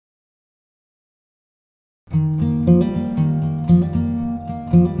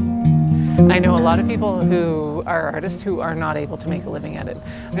know a lot of people who are artists who are not able to make a living at it.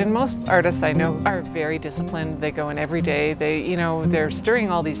 And most artists I know are very disciplined. They go in every day. They're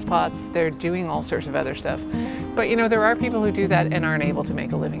stirring all these pots. They're doing all sorts of other stuff. But there are people who do that and aren't able to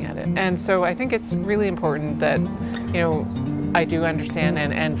make a living at it. And so I think it's really important that, I do understand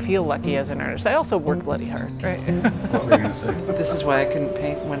and feel lucky as an artist. I also work bloody hard, right? What were you going to say? This is why I couldn't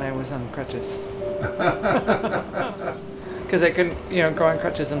paint when I was on crutches. Because I couldn't, go on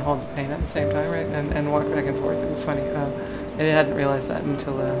crutches and hold the paint at the same time, right? And walk back and forth. It was funny. I hadn't realized that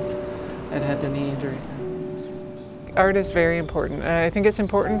until I'd had the knee injury. Art is very important. I think it's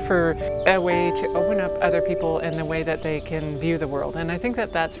important for a way to open up other people in the way that they can view the world. And I think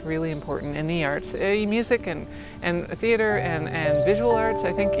that that's really important in the arts. Music and theater and visual arts,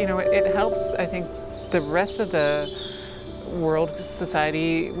 I think, it helps, I think, the rest of the world,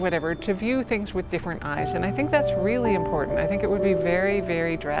 society, whatever, to view things with different eyes. And I think that's really important. I think it would be very,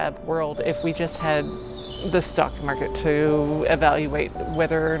 very drab world if we just had the stock market to evaluate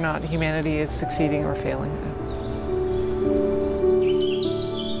whether or not humanity is succeeding or failing.